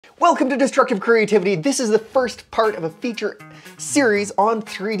Welcome to Destructive Creativity. This is the first part of a feature series on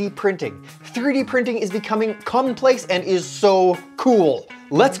 3D printing. 3D printing is becoming commonplace and is so cool.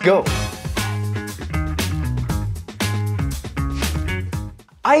 Let's go.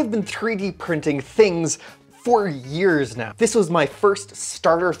 I've been 3D printing things for years now. This was my first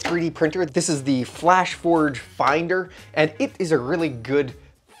starter 3D printer. This is the FlashForge Finder, and it is a really good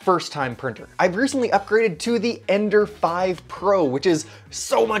first-time printer. I've recently upgraded to the Ender 5 Pro, which is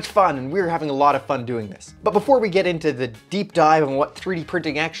so much fun, and we're having a lot of fun doing this. But before we get into the deep dive on what 3D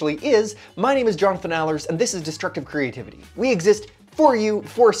printing actually is, my name is Jonathan Allers, and this is Destructive Creativity. We exist for you,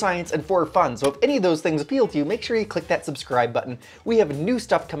 for science, and for fun, so if any of those things appeal to you, make sure you click that subscribe button. We have new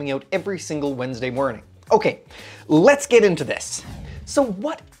stuff coming out every single Wednesday morning. Okay, let's get into this. So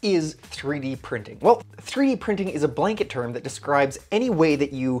what is 3D printing? Well, 3D printing is a blanket term that describes any way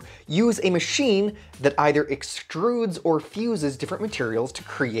that you use a machine that either extrudes or fuses different materials to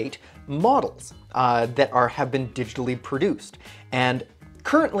create models that have been digitally produced. And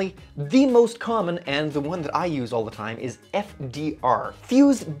currently, the most common and the one that I use all the time is FDR,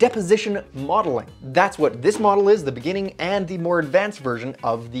 Fused Deposition Modeling. That's what this model is, the beginning and the more advanced version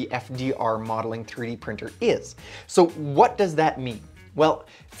of the FDR modeling 3D printer is. So what does that mean? Well,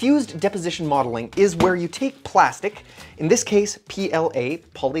 fused deposition modeling is where you take plastic, in this case PLA,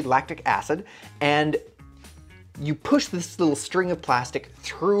 polylactic acid, and you push this little string of plastic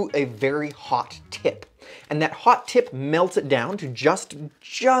through a very hot tip. And that hot tip melts it down to just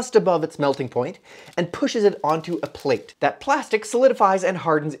above its melting point and pushes it onto a plate. That plastic solidifies and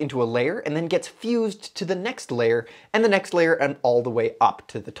hardens into a layer and then gets fused to the next layer and the next layer and all the way up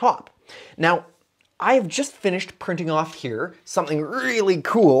to the top. Now, I've just finished printing off here something really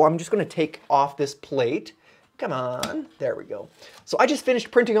cool. I'm just going to take off this plate. Come on, there we go. So I just finished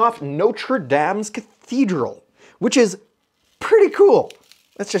printing off Notre Dame's Cathedral, which is pretty cool.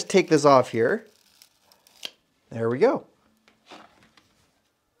 Let's just take this off here. There we go.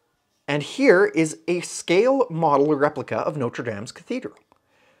 And here is a scale model replica of Notre Dame's Cathedral.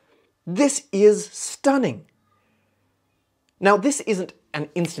 This is stunning. Now, this isn't an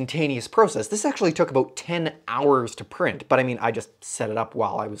instantaneous process. This actually took about 10 hours to print, but I mean, I just set it up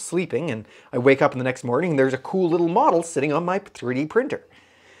while I was sleeping, and I wake up in the next morning and there's a cool little model sitting on my 3D printer.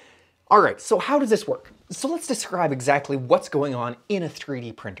 All right, so how does this work? So let's describe exactly what's going on in a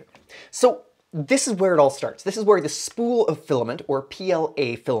 3D printer. So this is where it all starts. This is where the spool of filament, or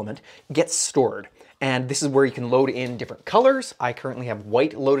PLA filament, gets stored. And this is where you can load in different colors. I currently have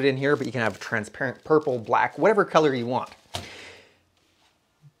white loaded in here, but you can have transparent purple, black, whatever color you want.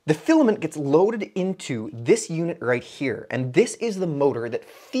 The filament gets loaded into this unit right here, and this is the motor that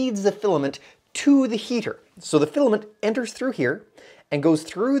feeds the filament to the heater. So the filament enters through here and goes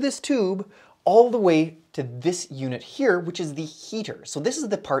through this tube all the way to this unit here, which is the heater. So this is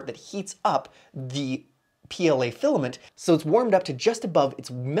the part that heats up the PLA filament, so it's warmed up to just above its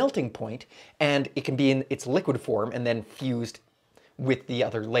melting point, and it can be in its liquid form and then fused with the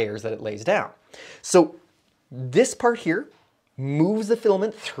other layers that it lays down. So this part here moves the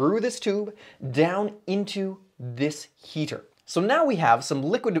filament through this tube down into this heater. So now we have some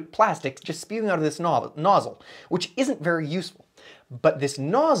liquid plastic just spewing out of this nozzle, which isn't very useful. But this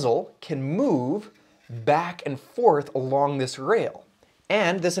nozzle can move back and forth along this rail.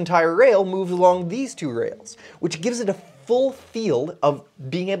 And this entire rail moves along these two rails, which gives it a full field of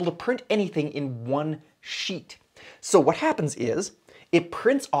being able to print anything in one sheet. So what happens is it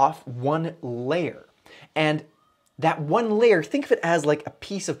prints off one layer. And that one layer, think of it as like a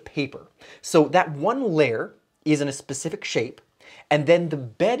piece of paper. So that one layer is in a specific shape, and then the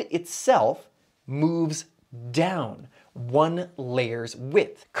bed itself moves down one layer's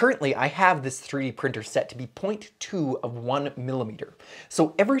width. Currently, I have this 3D printer set to be 0.2 of 1 millimeter.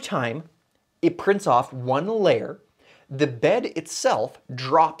 So every time it prints off one layer, the bed itself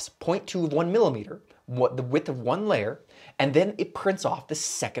drops 0.2 of 1 millimeter, the width of one layer, and then it prints off the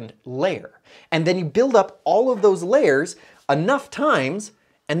second layer. And then you build up all of those layers enough times,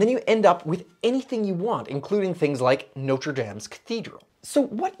 and then you end up with anything you want, including things like Notre Dame's Cathedral. So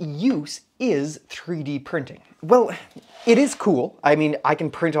what use is 3D printing? Well, it is cool. I mean, I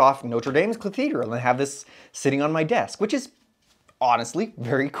can print off Notre Dame's Cathedral and have this sitting on my desk, which is honestly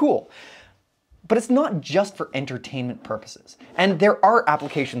very cool. But it's not just for entertainment purposes. And there are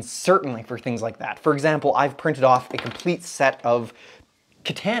applications certainly for things like that. For example, I've printed off a complete set of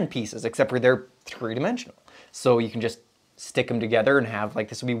Catan pieces, except for they're three-dimensional. So you can just stick them together and have, like,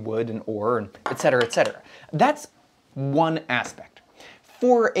 this would be wood and ore and et cetera, et cetera. That's one aspect.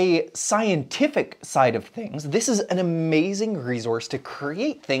 For a scientific side of things, this is an amazing resource to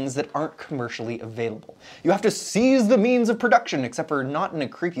create things that aren't commercially available. You have to seize the means of production, except for not in a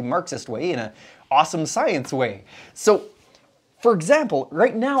creepy Marxist way, in an awesome science way. So, for example,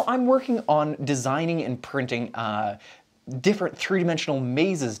 right now I'm working on designing and printing different three-dimensional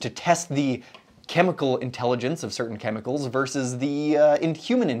mazes to test the chemical intelligence of certain chemicals versus the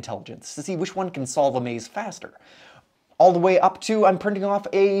human intelligence, to see which one can solve a maze faster. All the way up to I'm printing off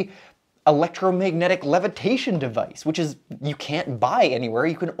a electromagnetic levitation device, which is you can't buy anywhere,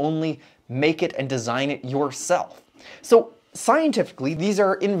 you can only make it and design it yourself. So scientifically, these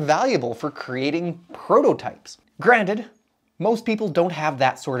are invaluable for creating prototypes. Granted, most people don't have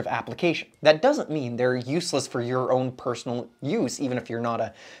that sort of application. That doesn't mean they're useless for your own personal use, even if you're not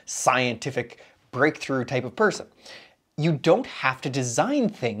a scientific breakthrough type of person. You don't have to design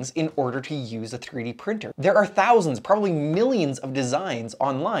things in order to use a 3D printer. There are thousands, probably millions of designs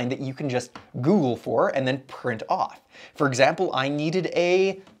online that you can just Google for and then print off. For example, I needed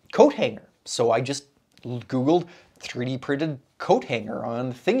a coat hanger, so I just Googled 3D printed coat hanger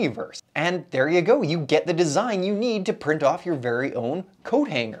on Thingiverse. And there you go, you get the design you need to print off your very own coat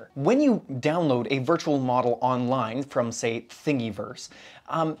hanger. When you download a virtual model online from, say, Thingiverse,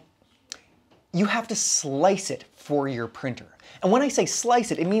 you have to slice it for your printer. And when I say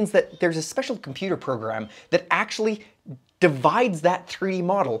slice it, it means that there's a special computer program that actually divides that 3D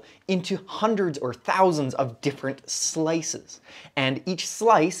model into hundreds or thousands of different slices. And each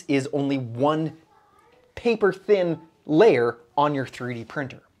slice is only one paper-thin layer on your 3D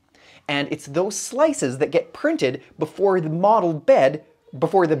printer. And it's those slices that get printed before the bed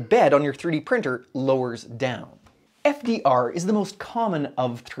on your 3D printer lowers down. FDR is the most common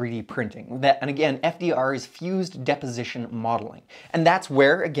of 3D printing. And again, FDR is fused deposition modeling. And that's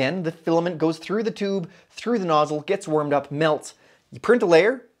where, again, the filament goes through the tube, through the nozzle, gets warmed up, melts. You print a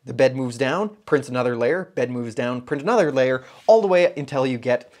layer, the bed moves down, prints another layer, bed moves down, print another layer, all the way until you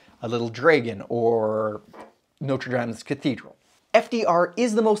get a little dragon or Notre Dame's cathedral. FDR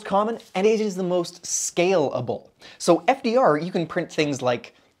is the most common and it is the most scalable. So FDR, you can print things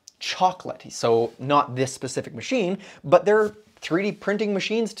like chocolate. So not this specific machine, but there are 3D printing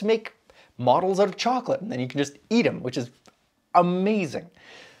machines to make models out of chocolate, and then you can just eat them, which is amazing.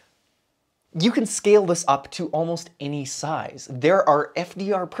 You can scale this up to almost any size. There are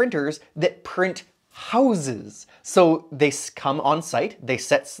FDR printers that print houses. So they come on site, they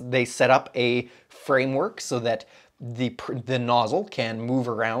set up a framework so that the nozzle can move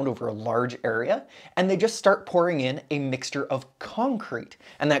around over a large area, and they just start pouring in a mixture of concrete.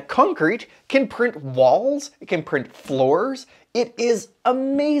 And that concrete can print walls, it can print floors. It is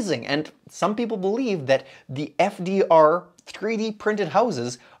amazing. And some people believe that the FDR 3D printed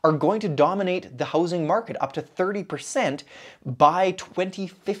houses are going to dominate the housing market up to 30% by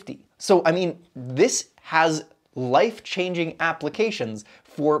 2050. So, I mean, this has life-changing applications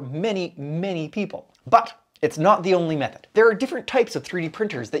for many, many people. But it's not the only method. There are different types of 3D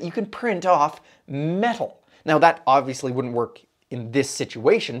printers that you can print off metal. Now that obviously wouldn't work in this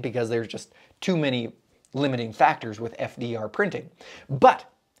situation because there's just too many limiting factors with FDR printing. But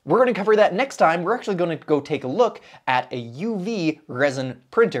we're going to cover that next time. We're actually going to go take a look at a UV resin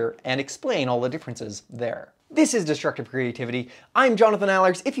printer and explain all the differences there. This is Destructive Creativity. I'm Jonathan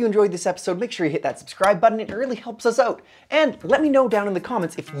Allers. If you enjoyed this episode, make sure you hit that subscribe button. It really helps us out. And let me know down in the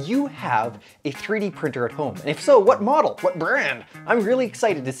comments if you have a 3D printer at home. And if so, what model? What brand? I'm really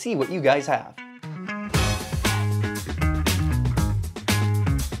excited to see what you guys have.